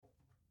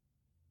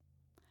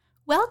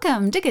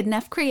Welcome to Good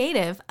Enough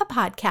Creative, a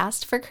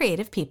podcast for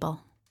creative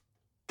people.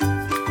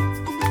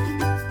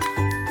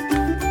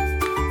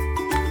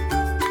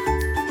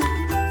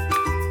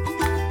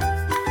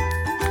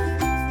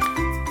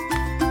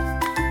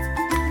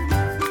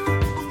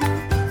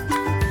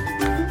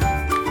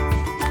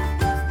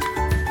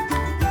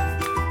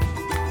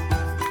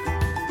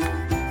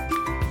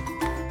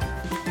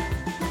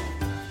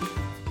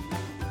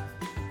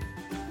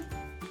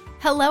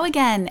 Hello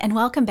again, and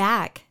welcome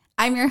back.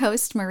 I'm your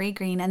host, Marie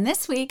Green, and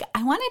this week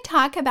I want to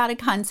talk about a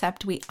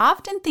concept we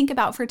often think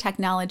about for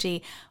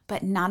technology,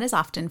 but not as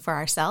often for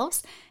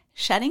ourselves: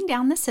 shutting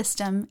down the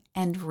system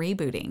and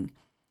rebooting.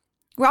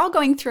 We're all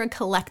going through a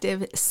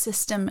collective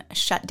system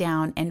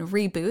shutdown and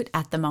reboot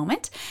at the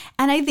moment,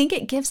 and I think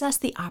it gives us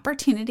the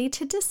opportunity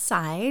to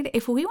decide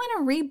if we want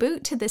to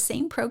reboot to the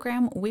same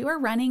program we were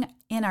running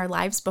in our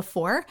lives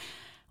before,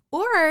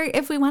 or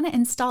if we want to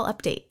install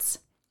updates.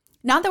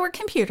 Not that we're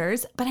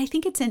computers, but I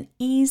think it's an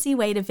easy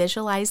way to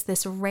visualize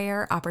this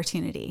rare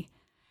opportunity.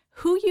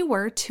 Who you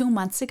were 2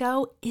 months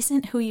ago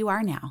isn't who you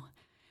are now.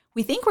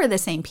 We think we're the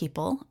same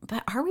people,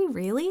 but are we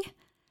really?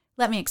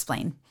 Let me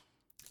explain.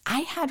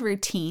 I had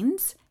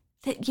routines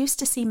that used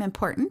to seem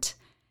important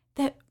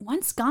that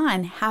once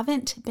gone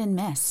haven't been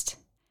missed.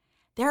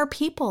 There are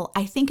people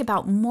I think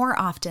about more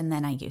often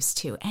than I used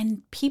to,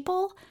 and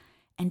people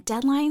and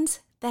deadlines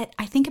that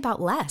I think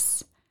about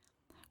less.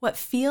 What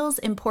feels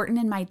important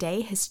in my day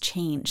has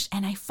changed,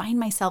 and I find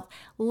myself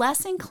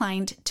less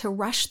inclined to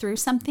rush through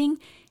something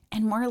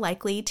and more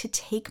likely to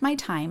take my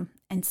time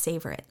and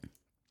savor it.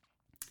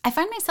 I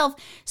find myself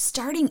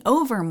starting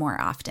over more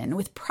often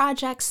with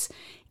projects,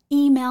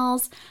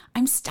 emails.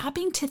 I'm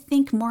stopping to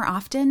think more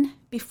often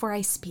before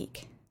I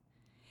speak.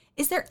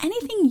 Is there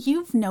anything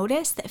you've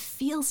noticed that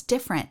feels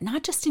different,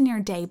 not just in your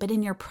day, but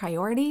in your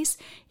priorities,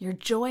 your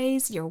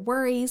joys, your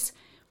worries?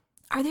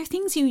 Are there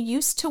things you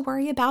used to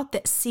worry about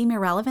that seem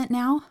irrelevant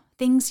now?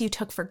 Things you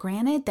took for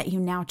granted that you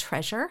now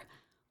treasure?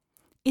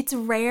 It's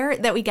rare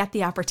that we get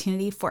the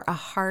opportunity for a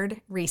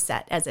hard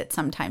reset, as it's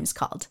sometimes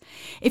called.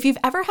 If you've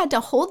ever had to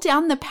hold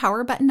down the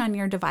power button on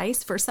your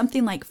device for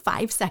something like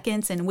 5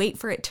 seconds and wait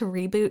for it to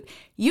reboot,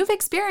 you've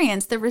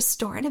experienced the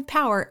restorative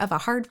power of a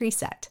hard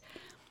reset.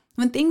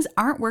 When things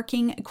aren't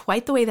working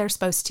quite the way they're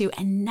supposed to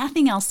and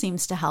nothing else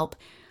seems to help,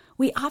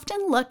 we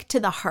often look to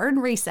the hard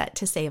reset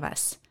to save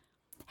us.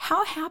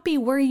 How happy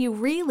were you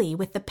really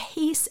with the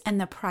pace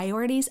and the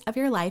priorities of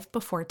your life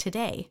before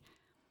today?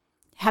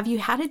 Have you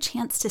had a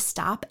chance to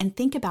stop and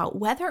think about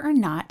whether or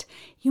not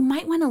you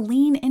might want to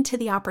lean into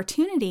the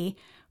opportunity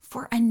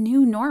for a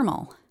new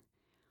normal?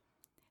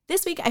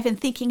 This week, I've been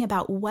thinking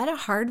about what a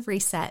hard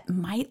reset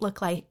might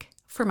look like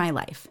for my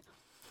life.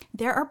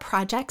 There are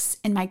projects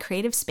in my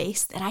creative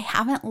space that I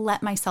haven't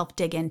let myself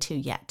dig into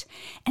yet,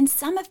 and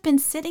some have been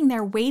sitting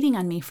there waiting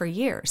on me for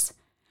years.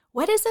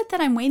 What is it that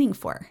I'm waiting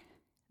for?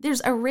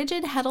 There's a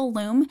rigid heddle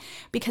loom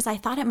because I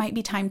thought it might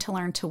be time to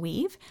learn to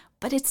weave,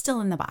 but it's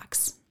still in the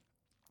box.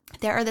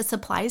 There are the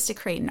supplies to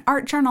create an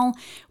art journal,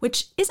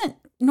 which isn't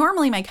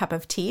normally my cup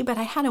of tea, but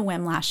I had a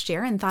whim last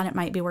year and thought it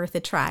might be worth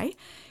a try.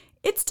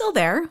 It's still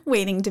there,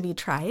 waiting to be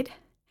tried.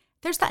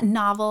 There's that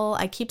novel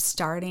I keep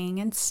starting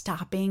and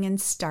stopping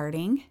and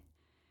starting.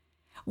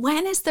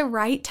 When is the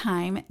right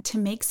time to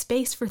make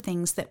space for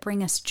things that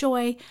bring us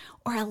joy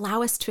or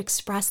allow us to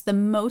express the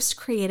most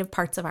creative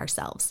parts of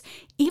ourselves,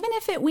 even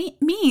if it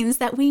means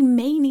that we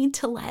may need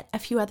to let a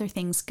few other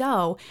things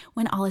go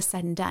when all is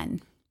said and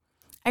done?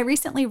 I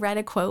recently read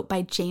a quote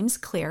by James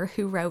Clear,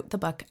 who wrote the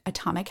book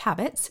Atomic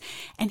Habits,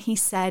 and he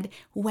said,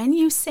 "When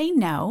you say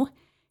no,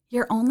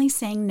 you're only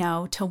saying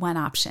no to one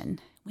option.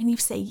 When you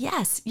say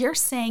yes, you're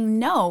saying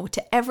no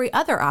to every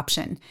other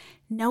option.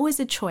 No is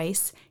a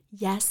choice.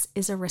 Yes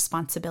is a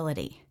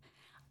responsibility."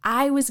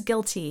 I was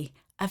guilty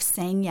of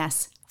saying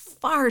yes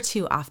far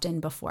too often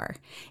before.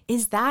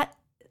 Is that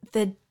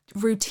the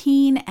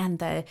routine and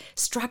the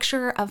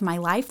structure of my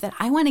life that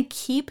I want to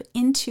keep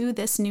into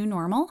this new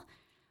normal?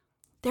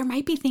 There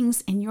might be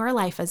things in your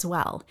life as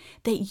well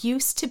that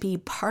used to be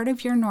part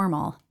of your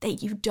normal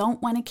that you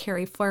don't want to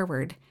carry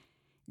forward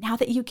now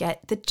that you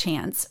get the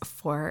chance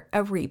for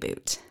a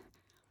reboot.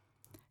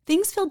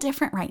 Things feel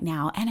different right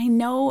now, and I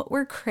know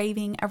we're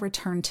craving a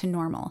return to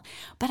normal,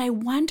 but I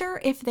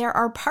wonder if there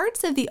are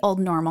parts of the old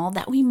normal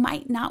that we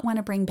might not want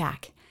to bring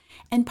back,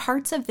 and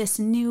parts of this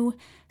new,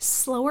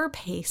 slower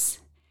pace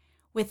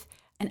with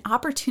an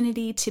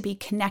opportunity to be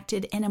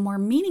connected in a more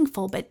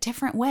meaningful but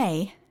different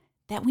way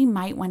that we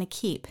might want to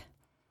keep.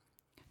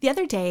 The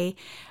other day,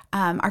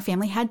 our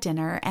family had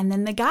dinner, and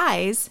then the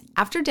guys,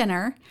 after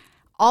dinner,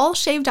 all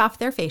shaved off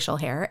their facial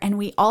hair, and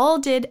we all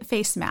did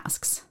face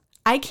masks.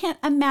 I can't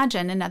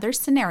imagine another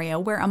scenario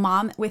where a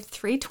mom with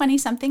 3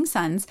 20-something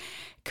sons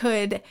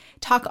could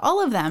talk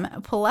all of them,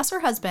 plus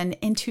her husband,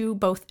 into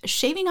both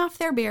shaving off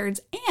their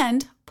beards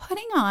and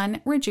putting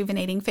on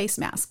rejuvenating face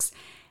masks.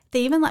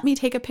 They even let me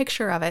take a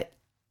picture of it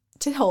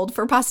to hold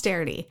for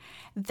posterity.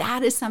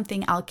 That is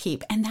something I'll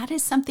keep, and that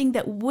is something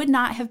that would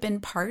not have been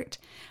part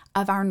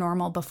of our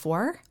normal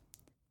before,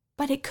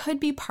 but it could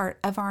be part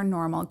of our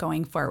normal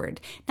going forward.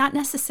 Not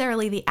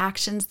necessarily the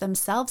actions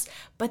themselves,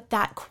 but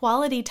that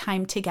quality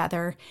time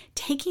together,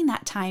 taking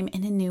that time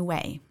in a new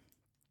way.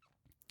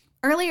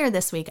 Earlier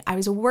this week, I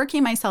was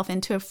working myself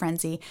into a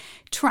frenzy,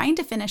 trying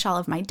to finish all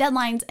of my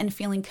deadlines and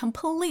feeling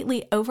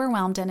completely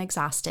overwhelmed and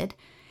exhausted.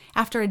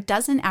 After a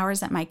dozen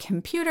hours at my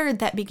computer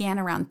that began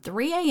around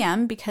 3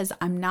 a.m. because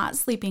I'm not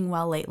sleeping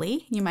well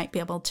lately, you might be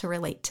able to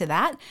relate to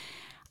that,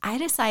 I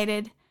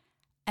decided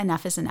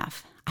enough is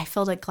enough. I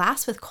filled a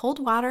glass with cold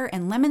water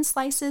and lemon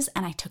slices,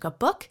 and I took a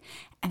book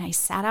and I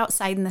sat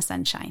outside in the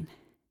sunshine.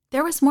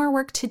 There was more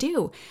work to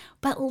do,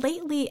 but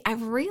lately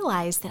I've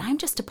realized that I'm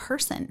just a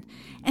person,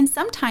 and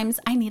sometimes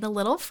I need a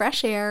little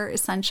fresh air,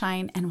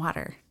 sunshine, and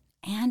water,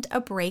 and a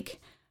break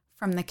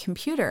from the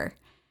computer,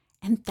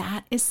 and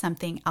that is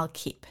something I'll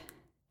keep.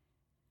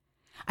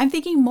 I'm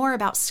thinking more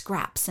about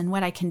scraps and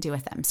what I can do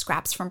with them.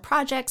 Scraps from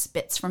projects,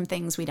 bits from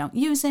things we don't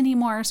use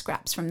anymore,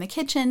 scraps from the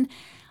kitchen.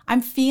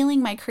 I'm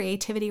feeling my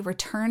creativity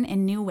return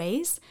in new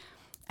ways.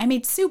 I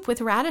made soup with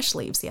radish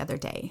leaves the other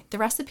day. The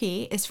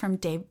recipe is from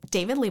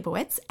David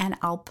Leibowitz, and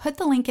I'll put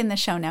the link in the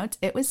show notes.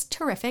 It was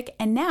terrific,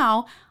 and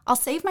now I'll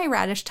save my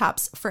radish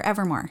tops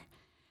forevermore.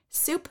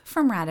 Soup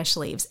from radish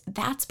leaves,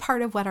 that's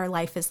part of what our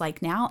life is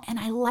like now, and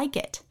I like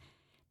it.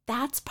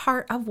 That's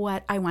part of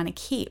what I want to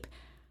keep.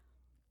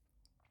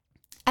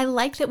 I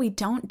like that we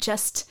don't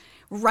just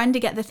run to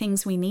get the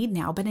things we need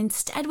now, but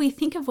instead we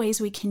think of ways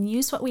we can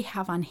use what we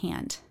have on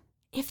hand.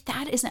 If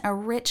that isn't a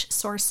rich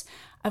source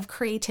of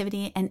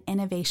creativity and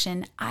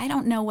innovation, I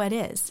don't know what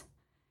is.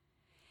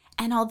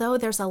 And although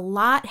there's a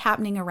lot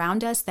happening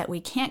around us that we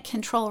can't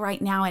control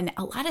right now, and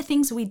a lot of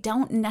things we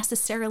don't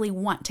necessarily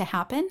want to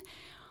happen,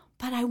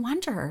 but I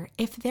wonder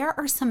if there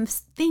are some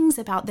things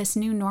about this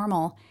new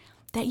normal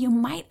that you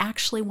might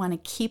actually want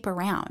to keep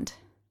around.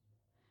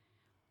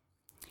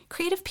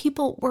 Creative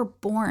people were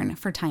born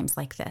for times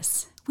like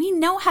this. We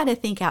know how to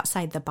think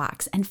outside the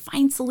box and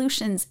find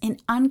solutions in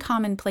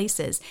uncommon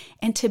places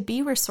and to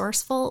be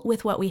resourceful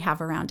with what we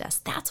have around us.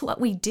 That's what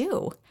we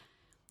do,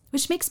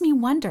 which makes me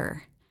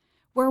wonder,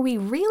 were we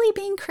really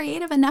being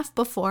creative enough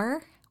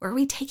before? Were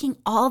we taking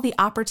all the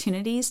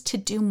opportunities to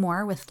do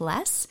more with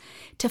less,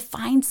 to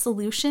find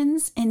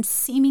solutions in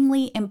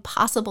seemingly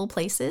impossible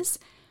places?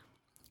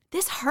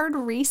 This hard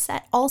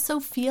reset also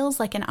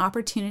feels like an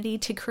opportunity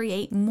to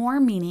create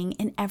more meaning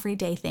in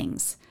everyday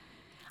things.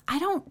 I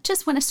don't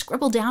just want to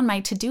scribble down my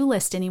to-do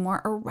list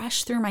anymore or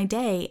rush through my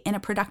day in a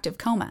productive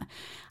coma.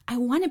 I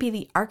want to be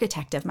the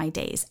architect of my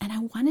days, and I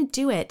want to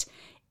do it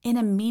in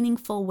a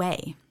meaningful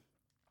way.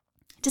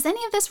 Does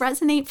any of this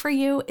resonate for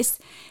you? Is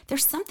there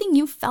something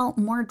you felt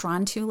more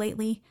drawn to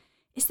lately?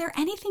 Is there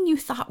anything you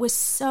thought was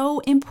so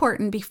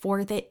important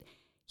before that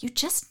you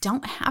just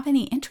don't have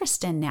any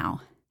interest in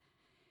now?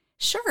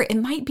 Sure, it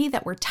might be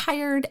that we're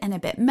tired and a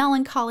bit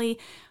melancholy,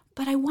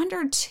 but I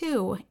wonder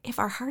too if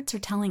our hearts are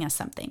telling us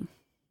something.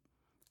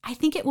 I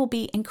think it will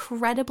be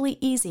incredibly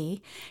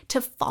easy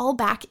to fall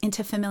back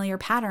into familiar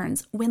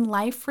patterns when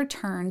life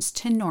returns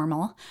to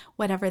normal,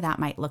 whatever that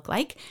might look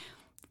like,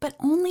 but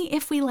only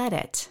if we let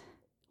it.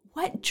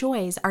 What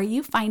joys are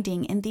you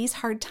finding in these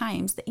hard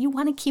times that you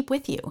want to keep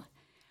with you?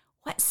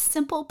 What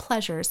simple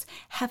pleasures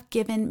have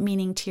given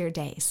meaning to your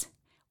days?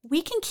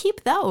 We can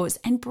keep those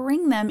and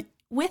bring them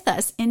with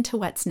us into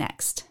what's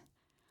next.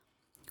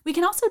 We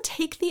can also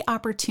take the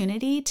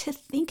opportunity to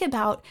think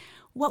about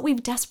what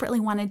we've desperately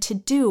wanted to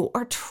do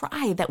or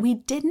try that we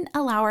didn't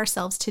allow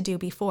ourselves to do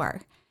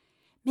before.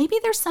 Maybe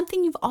there's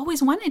something you've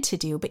always wanted to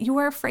do, but you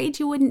were afraid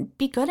you wouldn't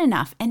be good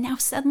enough, and now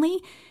suddenly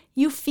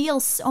you feel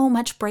so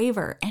much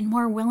braver and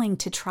more willing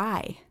to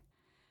try.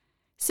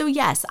 So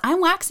yes,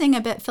 I'm waxing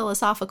a bit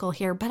philosophical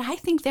here, but I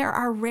think there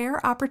are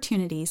rare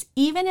opportunities,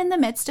 even in the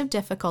midst of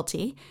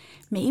difficulty,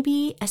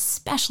 maybe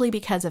especially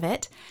because of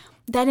it,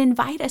 that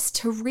invite us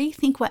to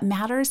rethink what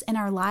matters in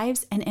our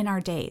lives and in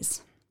our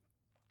days.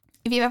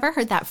 If you've ever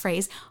heard that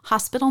phrase,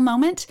 hospital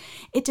moment,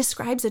 it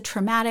describes a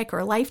traumatic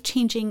or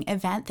life-changing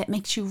event that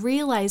makes you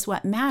realize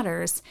what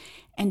matters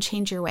and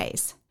change your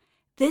ways.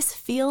 This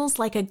feels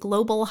like a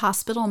global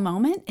hospital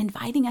moment,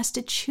 inviting us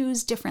to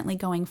choose differently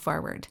going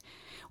forward.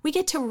 We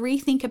get to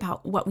rethink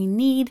about what we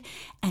need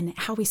and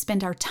how we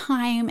spend our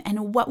time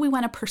and what we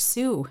want to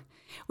pursue.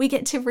 We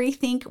get to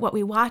rethink what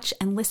we watch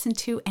and listen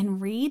to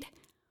and read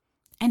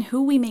and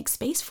who we make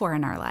space for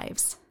in our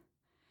lives.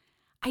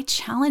 I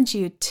challenge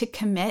you to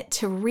commit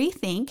to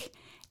rethink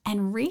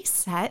and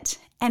reset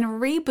and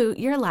reboot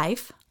your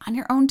life on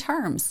your own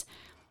terms,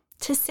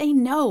 to say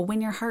no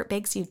when your heart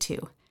begs you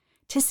to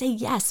say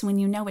yes when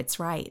you know it's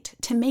right,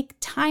 to make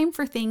time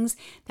for things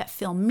that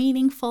feel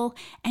meaningful,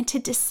 and to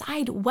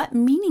decide what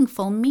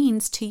meaningful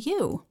means to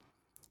you,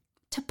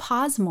 to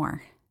pause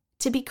more,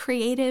 to be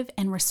creative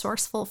and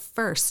resourceful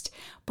first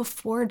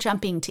before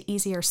jumping to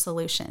easier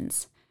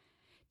solutions,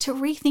 to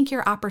rethink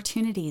your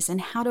opportunities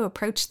and how to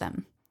approach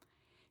them.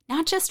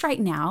 Not just right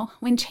now,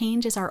 when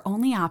change is our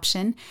only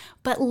option,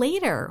 but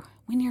later,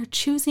 when you're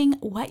choosing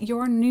what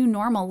your new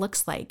normal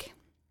looks like.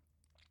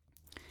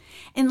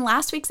 In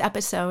last week's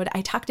episode,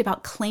 I talked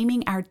about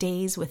claiming our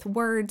days with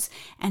words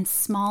and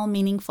small,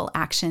 meaningful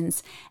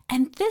actions.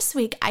 And this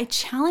week, I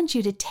challenge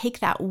you to take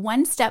that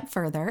one step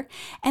further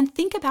and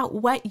think about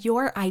what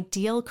your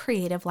ideal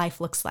creative life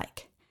looks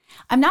like.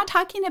 I'm not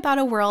talking about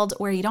a world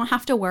where you don't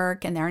have to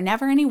work and there are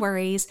never any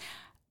worries,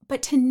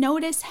 but to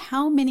notice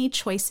how many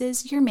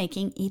choices you're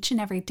making each and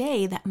every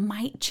day that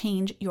might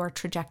change your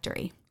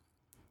trajectory.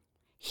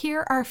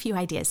 Here are a few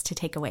ideas to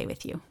take away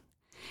with you.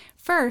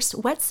 First,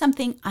 what's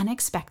something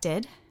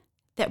unexpected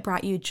that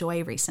brought you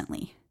joy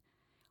recently?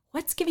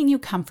 What's giving you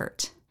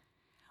comfort?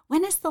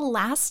 When is the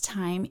last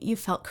time you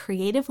felt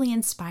creatively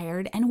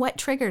inspired and what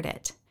triggered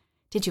it?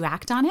 Did you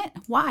act on it?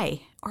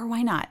 Why or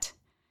why not?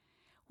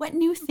 What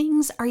new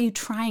things are you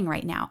trying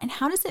right now and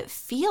how does it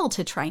feel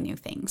to try new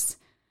things?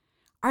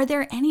 Are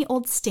there any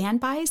old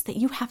standbys that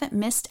you haven't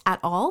missed at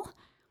all?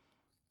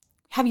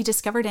 Have you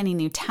discovered any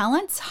new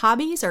talents,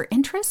 hobbies, or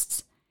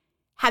interests?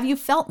 Have you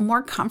felt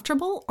more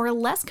comfortable or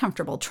less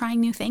comfortable trying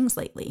new things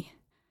lately?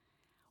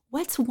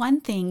 What's one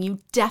thing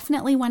you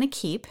definitely want to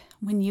keep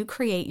when you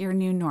create your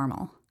new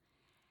normal?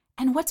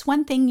 And what's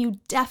one thing you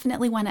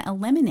definitely want to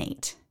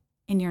eliminate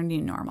in your new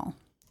normal?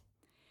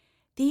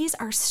 These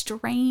are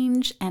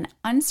strange and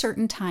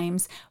uncertain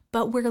times,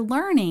 but we're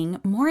learning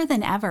more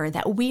than ever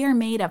that we are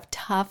made of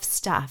tough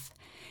stuff.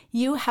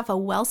 You have a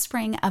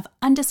wellspring of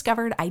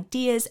undiscovered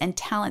ideas and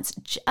talents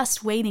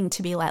just waiting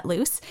to be let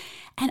loose,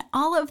 and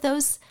all of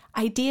those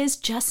ideas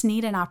just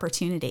need an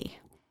opportunity.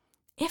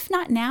 If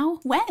not now,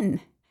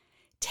 when?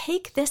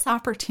 Take this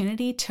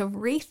opportunity to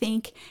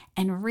rethink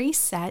and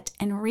reset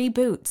and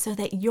reboot so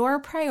that your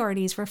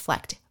priorities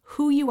reflect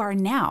who you are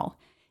now,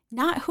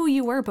 not who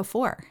you were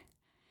before.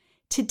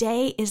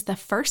 Today is the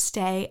first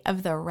day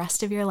of the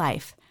rest of your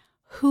life.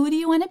 Who do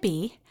you want to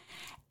be?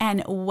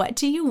 And what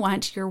do you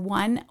want your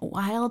one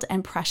wild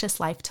and precious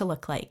life to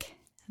look like?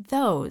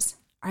 Those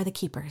are the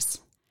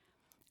keepers.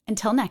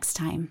 Until next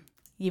time,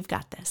 you've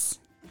got this.